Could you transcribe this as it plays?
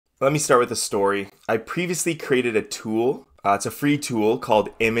Let me start with a story. I previously created a tool. It's a free tool called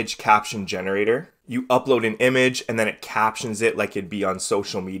Image Caption Generator. You upload an image and then it captions it like it'd be on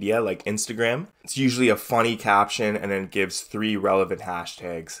social media, like Instagram. It's usually a funny caption and then it gives 3 relevant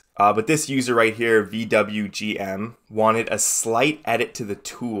hashtags. But this user right here, VWGM, wanted a slight edit to the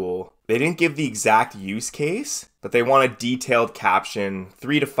tool. They didn't give the exact use case, but they want a detailed caption,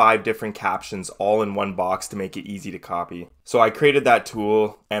 3 to 5 different captions all in one box to make it easy to copy. So I created that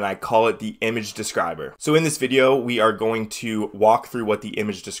tool and I call it the image describer. So in this video, we are going to walk through what the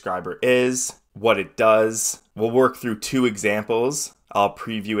image describer is, what it does. We'll work through 2 examples. I'll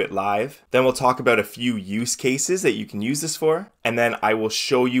preview it live. Then we'll talk about a few use cases that you can use this for. And then I will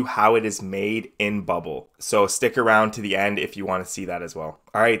show you how it is made in Bubble. So stick around to the end if you want to see that as well.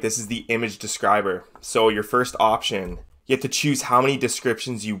 All right, this is the image describer. So your first option, you have to choose how many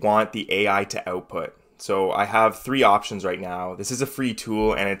descriptions you want the AI to output. So I have 3 options right now. This is a free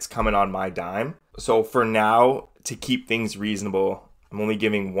tool and it's coming on my dime. So for now, to keep things reasonable, I'm only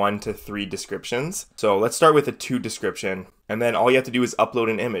giving 1 to 3 descriptions. So let's start with a 2 description. And then all you have to do is upload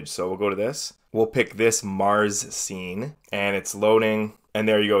an image. So we'll go to this. We'll pick this Mars scene and it's loading. And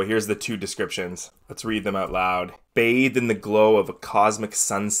there you go. Here's the 2 descriptions. Let's read them out loud. Bathed in the glow of a cosmic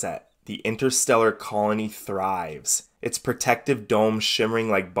sunset, the interstellar colony thrives. Its protective dome shimmering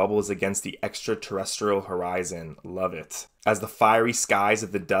like bubbles against the extraterrestrial horizon. Love it. As the fiery skies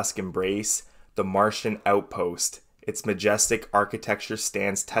of the dusk embrace the Martian outpost, its majestic architecture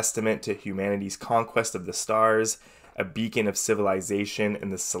stands testament to humanity's conquest of the stars, a beacon of civilization in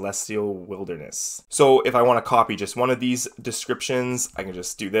the celestial wilderness. So if I want to copy just one of these descriptions, I can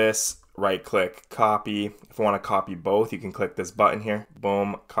just do this, right click, copy. If I want to copy both, you can click this button here,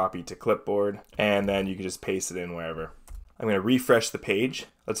 boom, copy to clipboard, and then you can just paste it in wherever. I'm going to refresh the page.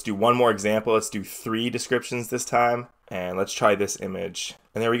 Let's do one more example. Let's do 3 descriptions this time. And let's try this image.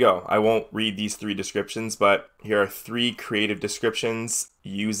 And there we go. I won't read these 3 descriptions, but here are 3 creative descriptions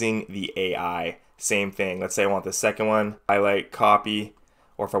using the AI. Same thing. Let's say I want the second one, highlight, copy,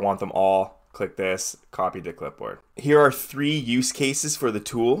 or if I want them all, click this, copy to clipboard. Here are 3 use cases for the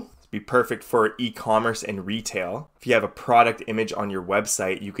tool. It'd be perfect for e-commerce and retail. If you have a product image on your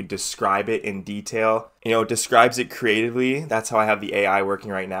website, you could describe it in detail. You know, it describes it creatively. That's how I have the AI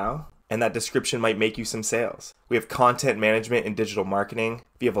working right now. And that description might make you some sales. We have content management and digital marketing.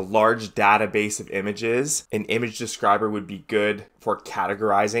 If you have a large database of images, an image describer would be good for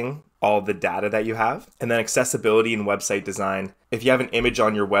categorizing all the data that you have. And then accessibility and website design. If you have an image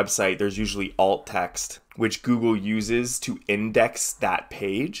on your website, there's usually alt text, which Google uses to index that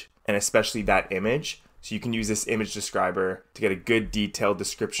page and especially that image. So you can use this image describer to get a good detailed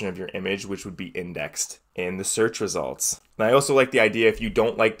description of your image, which would be indexed in the search results. And I also like the idea, if you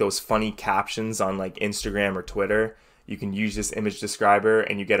don't like those funny captions on like Instagram or Twitter, you can use this image describer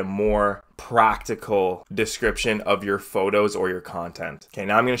and you get a more practical description of your photos or your content. Okay,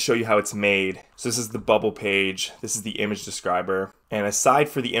 now I'm going to show you how it's made. So this is the Bubble page. This is the image describer. And aside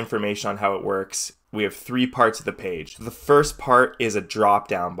for the information on how it works, we have 3 parts of the page. So the first part is a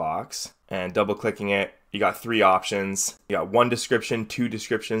drop-down box. And double clicking it, you got 3 options. You got 1 description, 2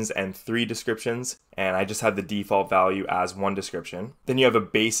 descriptions, and 3 descriptions. And I just have the default value as 1 description. Then you have a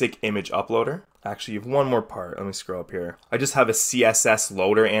basic image uploader. Actually, you have one more part. Let me scroll up here. I just have a CSS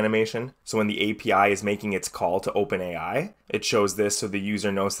loader animation. So when the API is making its call to OpenAI, it shows this so the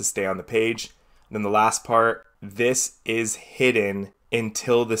user knows to stay on the page. Then the last part, this is hidden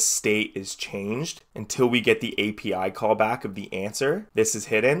until the state is changed. Until we get the API callback of the answer, this is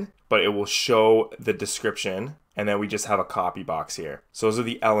hidden, but it will show the description. And then we just have a copy box here. So those are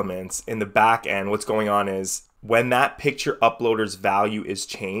the elements. In the back end, what's going on is when that picture uploader's value is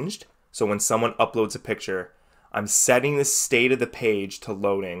changed, so when someone uploads a picture, I'm setting the state of the page to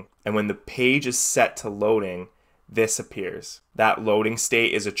loading. And when the page is set to loading, this appears. That loading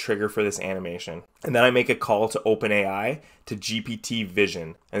state is a trigger for this animation. And then I make a call to OpenAI to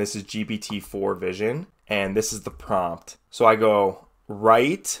GPT-Vision. And this is GPT-4-Vision. And this is the prompt. So I go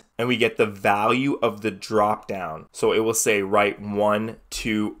write, and we get the value of the drop down. So it will say write 1,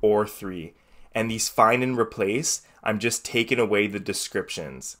 2, or 3. And these find and replace, I'm just taking away the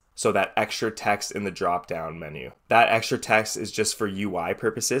descriptions. So that extra text in the drop-down menu. That extra text is just for UI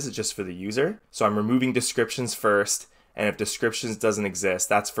purposes. It's just for the user. So I'm removing descriptions first. And if descriptions doesn't exist,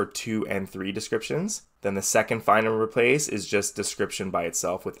 that's for 2 and 3 descriptions. Then the second find and replace is just description by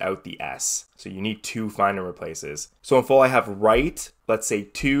itself without the S. So you need 2 find and replaces. So in full, I have write, let's say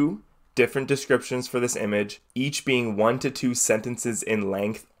 2 different descriptions for this image, each being 1 to 2 sentences in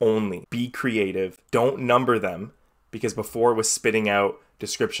length only. Be creative. Don't number them, because before it was spitting out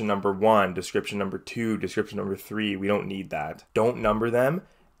description number 1, description number 2, description number 3. We don't need that. Don't number them.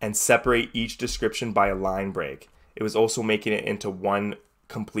 and separate each description by a line break. It was also making it into one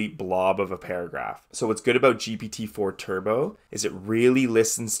complete blob of a paragraph. So what's good about GPT-4 Turbo is it really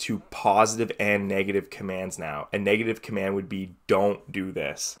listens to positive and negative commands now. A negative command would be don't do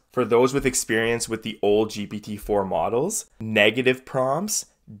this. For those with experience with the old GPT-4 models, negative prompts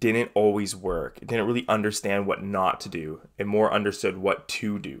didn't always work. It didn't really understand what not to do. It more understood what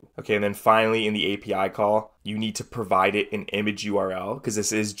to do. Okay, and then finally in the API call, you need to provide it an image URL because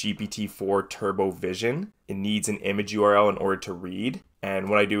this is GPT-4 Turbo-Vision. It needs an image URL in order to read. And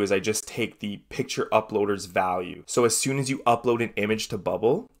what I do is I just take the picture uploader's value. So as soon as you upload an image to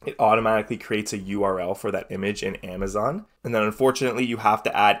Bubble, it automatically creates a URL for that image in Amazon. And then unfortunately, you have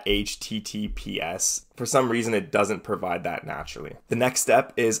to add HTTPS. For some reason, it doesn't provide that naturally. The next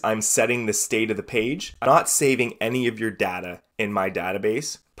step is I'm setting the state of the page. I'm not saving any of your data in my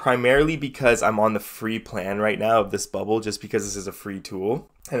database, primarily because I'm on the free plan right now of this Bubble, just because this is a free tool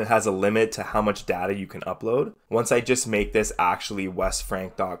and it has a limit to how much data you can upload. Once I just make this actually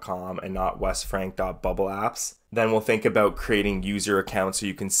wesfrank.com and not wesfrank.bubbleapps, then we'll think about creating user accounts so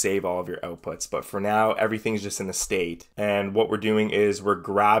you can save all of your outputs. But for now, everything's just in a state. And what we're doing is we're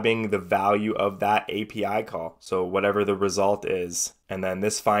grabbing the value of that API call. So whatever the result is, and then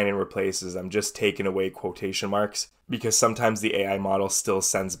this find and replaces, I'm just taking away quotation marks because sometimes the AI model still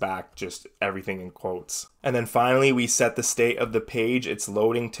sends back just everything in quotes. And then finally, we set the state of the page it's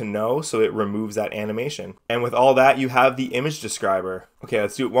loading to no, so it removes that animation. And with all that, you have the image describer. Okay,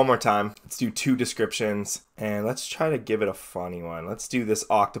 let's do it one more time. Let's do 2 descriptions, and let's try to give it a funny one. Let's do this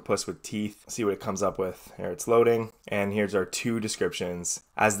octopus with teeth, see what it comes up with. Here it's loading, and here's our 2 descriptions.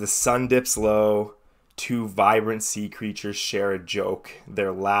 As the sun dips low, 2 vibrant sea creatures share a joke,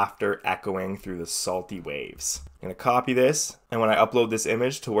 their laughter echoing through the salty waves. I'm gonna copy this, and when I upload this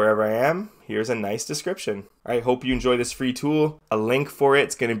image to wherever I am, here's a nice description. All right, hope you enjoy this free tool. A link for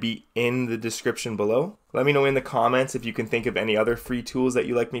it's gonna be in the description below. Let me know in the comments if you can think of any other free tools that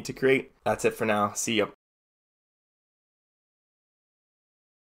you'd like me to create. That's it for now. See ya.